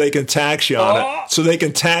can so they can tax you on it. So they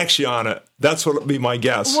can tax you on it. That's what would be my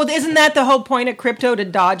guess. Well, isn't that the whole point of crypto, to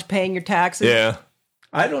dodge paying your taxes? Yeah.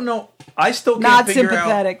 I don't know. I still can't figure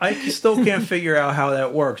out. I still can't figure out how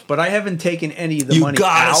that works. But I haven't taken any of the money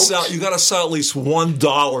out. You got to sell at least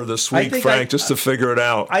 $1 this week, Frank, just to figure it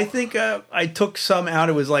out. I think I took some out.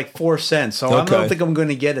 It was like 4 cents. So I don't think I'm going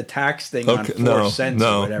to get a tax thing on 4 cents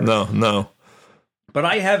or whatever. No. But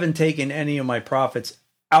I haven't taken any of my profits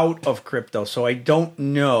out of crypto, so I don't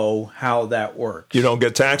know how that works. You don't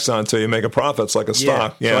get taxed on until you make a profit. It's like a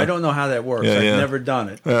stock. So I don't know how that works. I've never done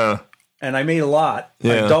it. Yeah. And I made a lot.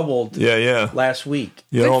 I doubled last week.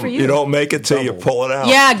 You don't make it till you pull it out.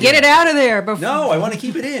 Yeah, get it out of there. No, I want to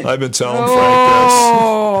keep it in. I've been telling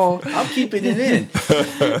Frank this. I'm keeping it in.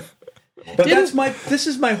 But this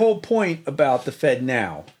is my whole point about the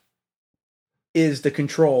FedNow, is the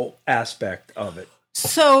control aspect of it.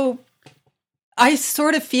 So I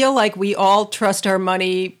sort of feel like we all trust our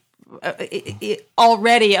money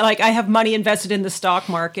already. Like, I have money invested in the stock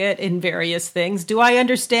market in various things. Do I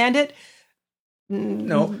understand it?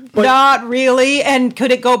 No, not really. And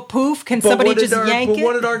could it go poof? Can somebody just yank it?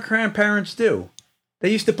 What did our grandparents do?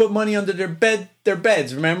 They used to put money under their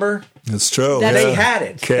beds. Remember? It's true. They had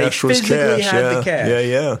it. Cash was cash. Had the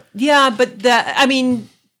cash. Yeah, but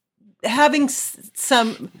having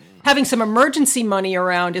some emergency money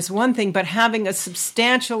around is one thing, but having a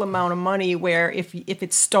substantial amount of money where if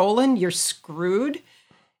it's stolen, you're screwed.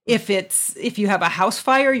 If you have a house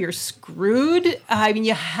fire, you're screwed. I mean,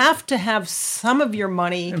 you have to have some of your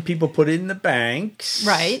money. And people put it in the banks.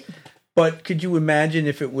 Right. But could you imagine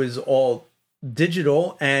if it was all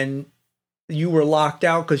digital and you were locked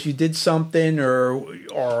out because you did something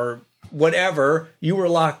or whatever, you were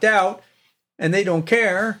locked out and they don't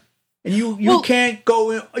care. And you can't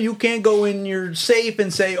go in your safe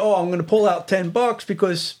and say, "Oh, I'm going to pull out $10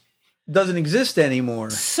 because it doesn't exist anymore."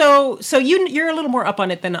 So you're a little more up on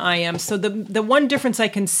it than I am. So the one difference I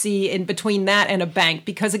can see in between that and a bank,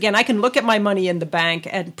 because again, I can look at my money in the bank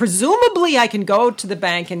and presumably I can go to the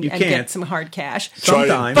bank and get some hard cash.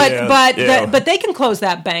 Sometimes, but they can close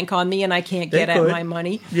that bank on me and I can't get at my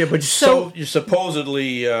money. Yeah, but so you're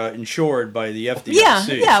supposedly insured by the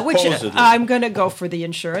FDIC. Yeah, which I'm going to go for the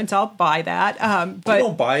insurance. I'll buy that. But you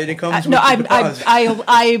don't buy it; it comes with the deposit.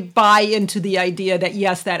 I buy into the idea that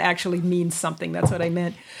yes, that actually means something. That's what I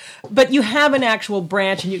meant. But you have an actual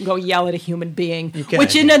branch and you can go yell at a human being,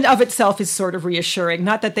 which in and of itself is sort of reassuring.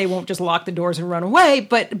 Not that they won't just lock the doors and run away,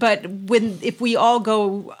 but if we all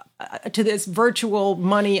go to this virtual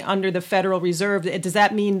money under the Federal Reserve, does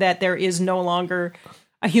that mean that there is no longer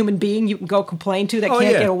a human being you can go complain to that can't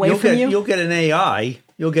get away from you? You'll get an AI.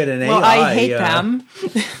 Well, I hate them.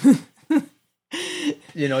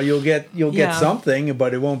 You'll get something,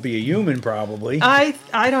 but it won't be a human probably.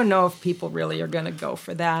 I don't know if people really are going to go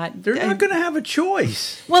for that. They're not going to have a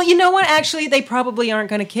choice. Well, you know what? Actually, they probably aren't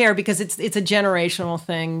going to care because it's a generational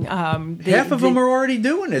thing. Half of them are already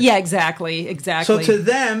doing it. Yeah, exactly. So to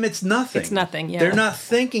them, it's nothing. It's nothing. Yeah, they're not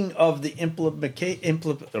thinking of the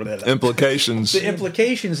implications. The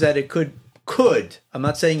implications that it could. I'm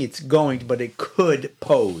not saying it's going to, but it could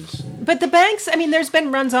pose. But the banks, I mean, there's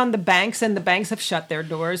been runs on the banks, and the banks have shut their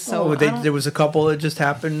doors. So there was a couple that just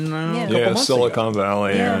happened. A couple months Silicon ago.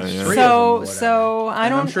 Valley. Yeah. So I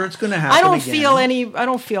don't. I'm sure it's going to happen. I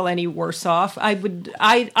don't feel any worse off. I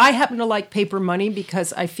happen to like paper money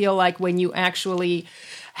because I feel like when you actually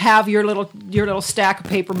have your little stack of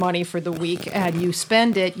paper money for the week and you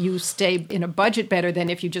spend it, you stay in a budget better than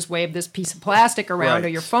if you just wave this piece of plastic around or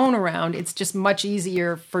your phone around. It's just much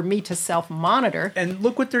easier for me to self-monitor. And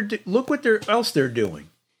look what else they're doing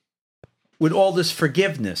with all this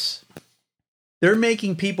forgiveness. They're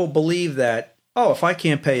making people believe that, if I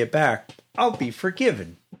can't pay it back, I'll be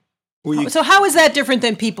forgiven. So how is that different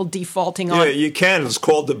than people defaulting on? Yeah, you can. It's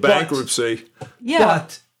called the bankruptcy.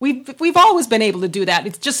 But We've always been able to do that.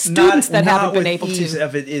 It's just students that haven't been able to. Not as easy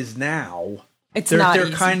as it is now. They're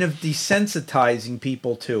kind of desensitizing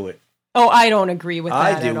people to it. Oh, I don't agree with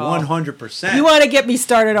that I do, at all. 100%. You want to get me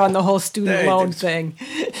started on the whole student loan thing.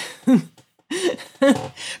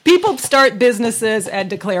 People start businesses and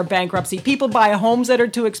declare bankruptcy. People buy homes that are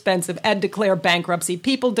too expensive and declare bankruptcy.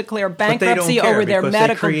 People declare bankruptcy over their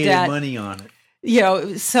medical they created debt. Money on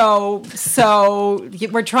it. So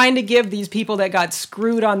we're trying to give these people that got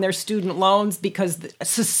screwed on their student loans because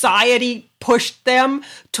society pushed them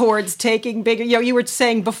towards taking bigger. You were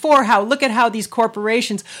saying before look at how these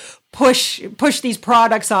corporations push these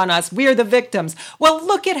products on us. We're the victims. Well,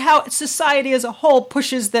 look at how society as a whole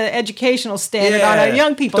pushes the educational standard on our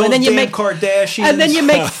young people, and then you make Kardashians, and then you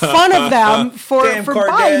make fun of them for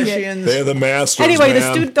buying it. They're the masters. Anyway,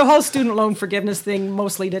 the whole student loan forgiveness thing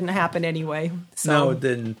mostly didn't happen anyway. So, no, it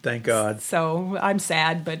didn't. Thank God. So I'm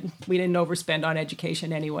sad, but we didn't overspend on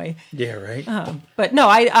education anyway. Yeah, right. But no,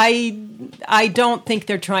 I don't think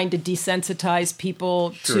they're trying to desensitize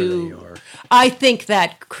people Sure to. they are. I think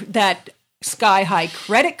that sky-high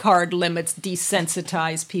credit card limits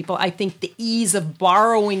desensitize people. I think the ease of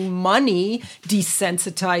borrowing money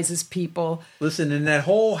desensitizes people. Listen, in that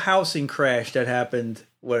whole housing crash that happened,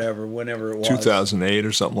 whenever it was, 2008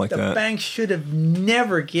 or something like the that. banks should have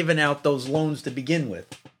never given out those loans to begin with.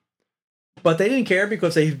 But they didn't care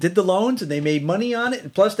because they did the loans and they made money on it,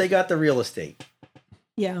 and plus they got the real estate.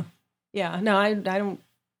 Yeah. No,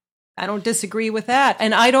 I don't disagree with that.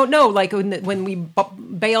 And I don't know, like when we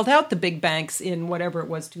bailed out the big banks in whatever it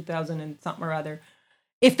was, 2000 and something or other,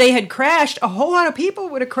 if they had crashed, a whole lot of people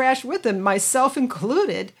would have crashed with them, myself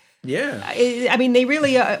included. Yeah. I mean, they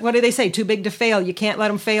really, what do they say? Too big to fail. You can't let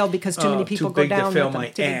them fail because too many people go down with them.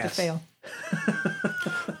 Too big to fail.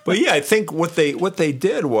 But yeah, I think what they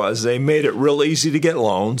did was they made it real easy to get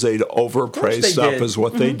loans. They'd overpay stuff is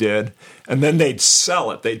what they did. And then they'd sell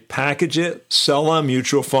it. They'd package it, sell on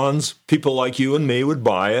mutual funds. People like you and me would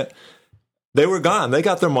buy it. They were gone. They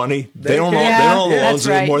got their money. They don't own the loans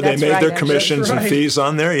anymore. They made their commissions and fees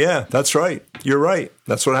on there. Yeah, that's right. You're right.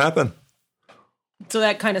 That's what happened. So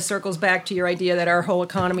that kind of circles back to your idea that our whole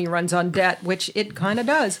economy runs on debt, which it kind of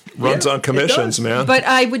does. Runs on commissions, man. But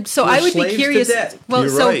I would be curious. Well,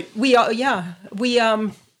 You're so right. we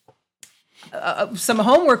some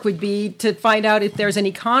homework would be to find out if there's an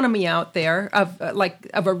economy out there of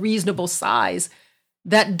a reasonable size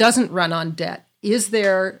that doesn't run on debt. Is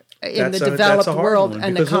there in the developed world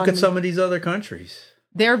an because economy? Look at some of these other countries.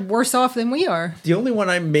 They're worse off than we are. The only one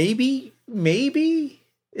I maybe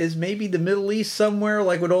is maybe the Middle East somewhere,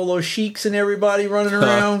 like with all those sheiks and everybody running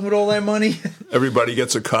around with all that money. Everybody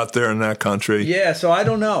gets a cut there in that country. Yeah, so I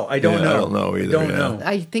don't know. I don't know either. I don't know.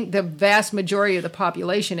 I think the vast majority of the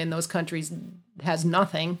population in those countries has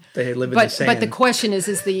nothing. They live in the sand. But the question is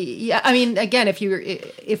I mean, again,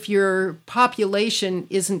 if your population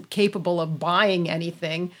isn't capable of buying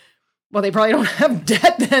anything, well, they probably don't have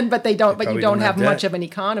debt then, but you don't have much of an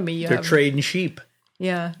economy. They're trading sheep.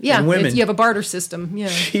 Yeah. And women. You have a barter system. Yeah.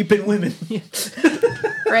 Sheep and women.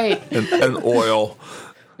 Right. and oil.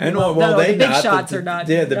 And well, the big shots are not.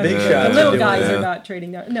 Yeah, the big shots. The little guys are not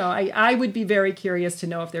trading. No, I would be very curious to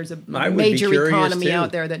know if there's a major economy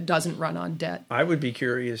out there that doesn't run on debt. I would be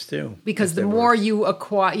curious too. Because the more you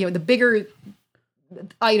acquire, the bigger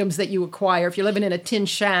items that you acquire. If you're living in a tin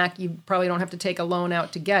shack, you probably don't have to take a loan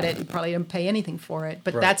out to get it. You probably don't pay anything for it.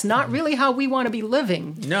 But that's not really how we want to be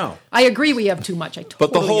living. No. I agree we have too much. I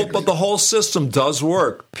totally agree. But the whole system does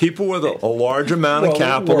work. People with a large amount of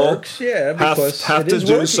capital have to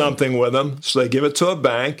do something with them. So they give it to a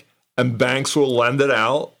bank, and banks will lend it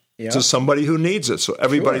out to somebody who needs it. So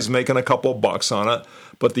everybody's making a couple of bucks on it.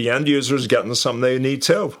 But the end user is getting something they need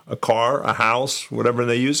too. A car, a house, whatever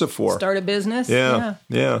they use it for. Start a business. Yeah.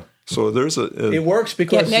 So there's it works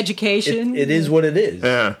because get an education. It is what it is.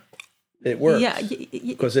 Yeah. It works. Yeah.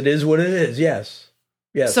 Because it is what it is. Yes.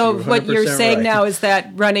 So what you're saying now is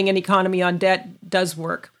that running an economy on debt does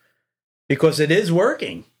work. Because it is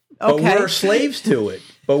working. Okay. But we're slaves to it.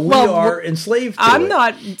 But we are enslaved to it. I'm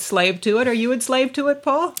not enslaved to it. Are you enslaved to it,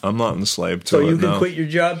 Paul? I'm not enslaved to it. So you can quit your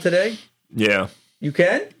job today? Yeah. You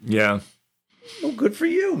can? Yeah. Well, good for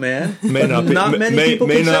you, man. May not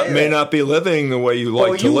be living the way you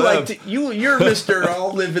like to live. You're Mr.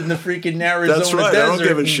 I'll live in the freaking Arizona That's right. desert. I don't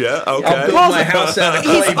give a shit. Okay. I'll build my house out of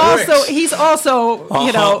clay bricks. He's also,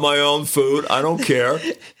 I'll hunt my own food. I don't care.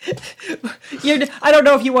 I don't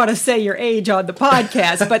know if you want to say your age on the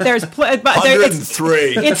podcast, but there's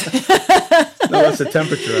 103. No, that's the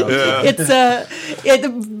temperature outside.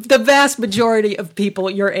 It's the vast majority of people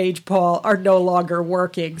your age, Paul, are no longer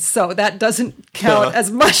working. So that doesn't doesn't count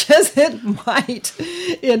as much as it might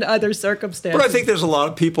in other circumstances. But I think there's a lot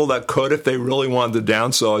of people that could, if they really wanted to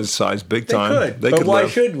downsize big time. They could. Why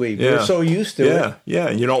should we? Yeah. We're so used to it. Yeah.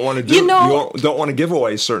 You don't want to do. You don't want to give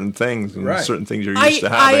away certain things and certain things you're used to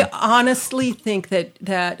having. I honestly think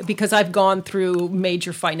that because I've gone through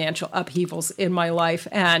major financial upheavals in my life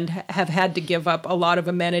and have had to give up a lot of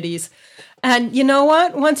amenities. And you know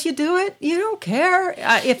what? Once you do it, you don't care.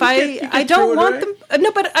 I don't want them.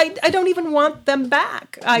 No, but I don't even want them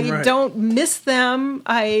back. I don't miss them.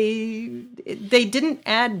 They didn't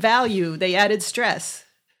add value. They added stress.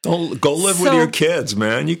 Don't go live with your kids,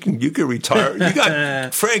 man. You can retire. You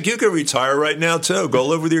got Frank. You can retire right now too. Go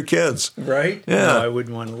live with your kids. Right? Yeah. No, I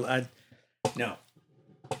wouldn't want to. No.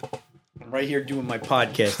 Right here doing my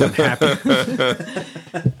podcast. I'm happy.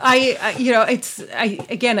 I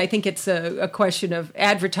think it's a question of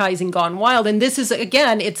advertising gone wild, and this is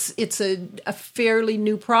again, it's a fairly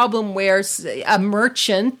new problem where a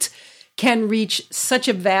merchant can reach such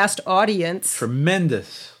a vast audience,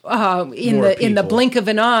 tremendous, in the blink of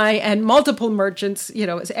an eye, and multiple merchants,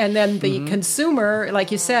 and then the consumer,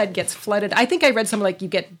 like you said, gets flooded. I think I read something like you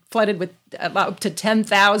get flooded with up to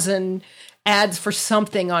 10,000 ads for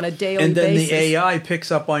something on a daily basis. And then the AI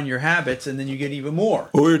picks up on your habits, and then you get even more.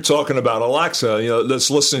 We were talking about Alexa, that's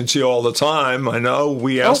listening to you all the time. I know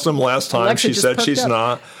we asked them last time. Alexa, she said she's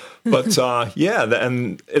not. But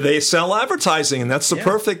and they sell advertising, and that's the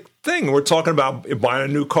perfect thing. We're talking about buying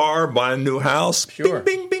a new car, buying a new house. Sure.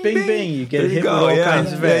 Bing, bing, bing, bing, bing. You get hit with all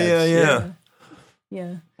kinds of ads.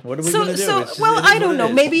 Yeah. What are we going to do? I don't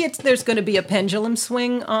know. Maybe there's going to be a pendulum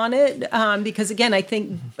swing on it because, again, I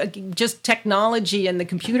think just technology and the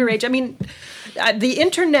computer age. I mean, the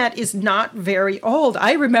internet is not very old.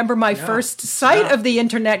 I remember my first sight of the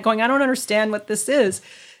internet going, I don't understand what this is.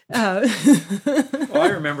 I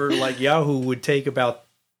remember Yahoo would take about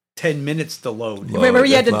 10 minutes to load. Remember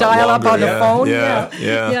you had to dial up on the phone?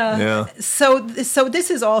 Yeah. So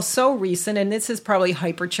this is all so recent, and this is probably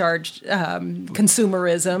hypercharged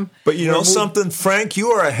consumerism. But you know something, Frank? You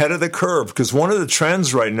are ahead of the curve, because one of the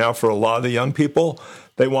trends right now for a lot of the young people,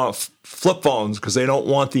 they want flip phones because they don't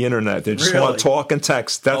want the internet. They just want talk and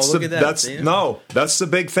text. That's that's the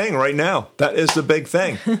big thing right now. That is the big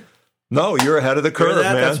thing. No, you're ahead of the curve,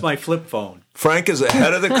 man. That's my flip phone. Frank is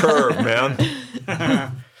ahead of the curve, man.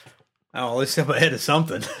 Oh, at least I'm ahead of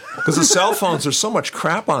something. Because the cell phones, there's so much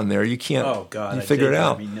crap on there, you can't figure it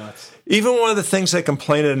out. Nuts. Even one of the things they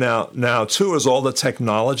complain about now, too, is all the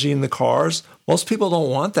technology in the cars. Most people don't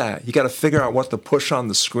want that. You got to figure out what to push on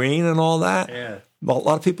the screen and all that. Yeah. A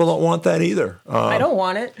lot of people don't want that either. I don't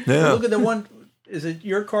want it. Yeah. Look at the one. Is it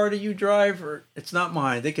your car that you drive, or it's not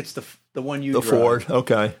mine? I think it's the one you drive. The Ford,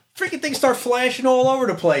 okay. Freaking things start flashing all over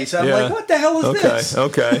the place. I'm like, what the hell is this?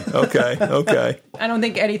 Okay. I don't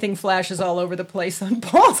think anything flashes all over the place on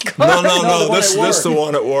Paul's car. No. This is the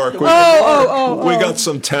one at work. We got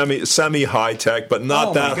some semi-high tech, but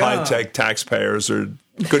not that high tech. Taxpayers are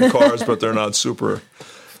good cars, but they're not super.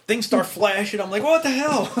 Things start flashing. I'm like, what the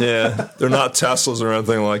hell? Yeah, they're not Teslas or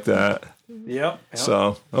anything like that. Yep.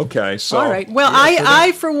 So, okay. So, all right. Well,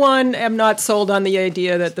 I, for one, am not sold on the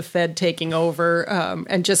idea that the Fed taking over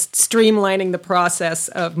and just streamlining the process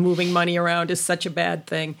of moving money around is such a bad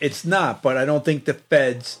thing. It's not, but I don't think the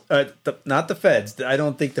Feds, not the Feds, I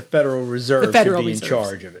don't think the Federal Reserve should be in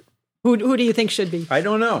charge of it. Who do you think should be? I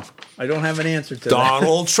don't know. I don't have an answer to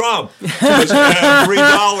Donald Trump. Because every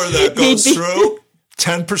dollar that goes through,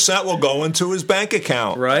 10% will go into his bank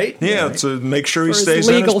account. Right? Yeah, right. To make sure he stays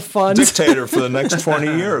legal in funds. Dictator for the next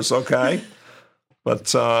 20 years, okay?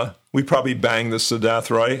 But we probably banged this to death,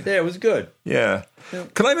 right? Yeah, it was good. Yeah.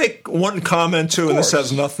 Can I make one comment, too? And this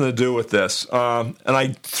has nothing to do with this. And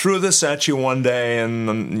I threw this at you one day,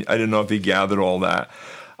 and I didn't know if you gathered all that.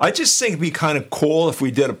 I just think it'd be kind of cool if we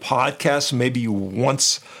did a podcast maybe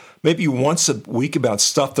once a week about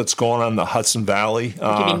stuff that's going on in the Hudson Valley.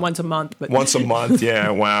 You mean once a month? But once a month, yeah,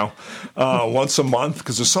 wow. Once a month,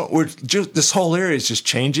 because this whole area is just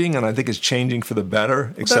changing, and I think it's changing for the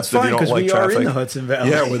better, except that you don't like traffic. We are in the Hudson Valley.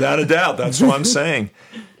 Yeah, without a doubt. That's what I'm saying.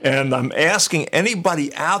 And I'm asking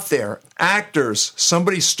anybody out there, actors,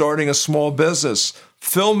 somebody starting a small business,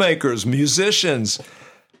 filmmakers, musicians,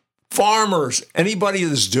 farmers, anybody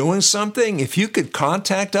that's doing something, if you could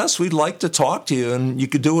contact us, we'd like to talk to you, and you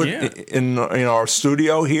could do it in our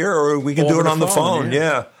studio here, or we can do it on the phone.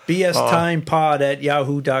 Yeah.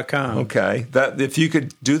 bstimepod@yahoo.com. Okay. That if you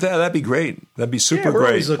could do that, that'd be great. That'd be super great. We're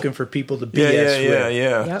always looking for people to BS with.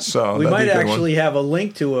 Yeah. Yep. So we might actually have a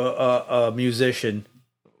link to a musician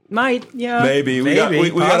Might, yeah. Maybe. We got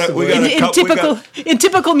in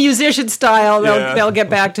typical musician style, they'll get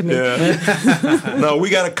back to me. Yeah. No, we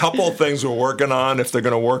got a couple of things we're working on. If they're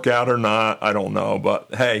going to work out or not, I don't know.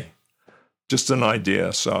 But hey, just an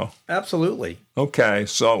idea. So absolutely. Okay,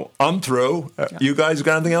 so I'm through. You guys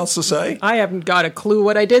got anything else to say? I haven't got a clue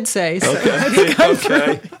what I did say. So okay.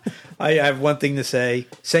 Okay. I have one thing to say.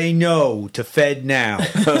 Say no to FedNow.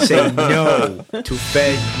 Say no to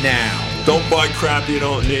FedNow. Don't buy crap you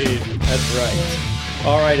don't need. That's right.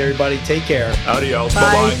 All right, everybody. Take care. Adios. Bye.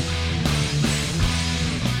 Bye-bye.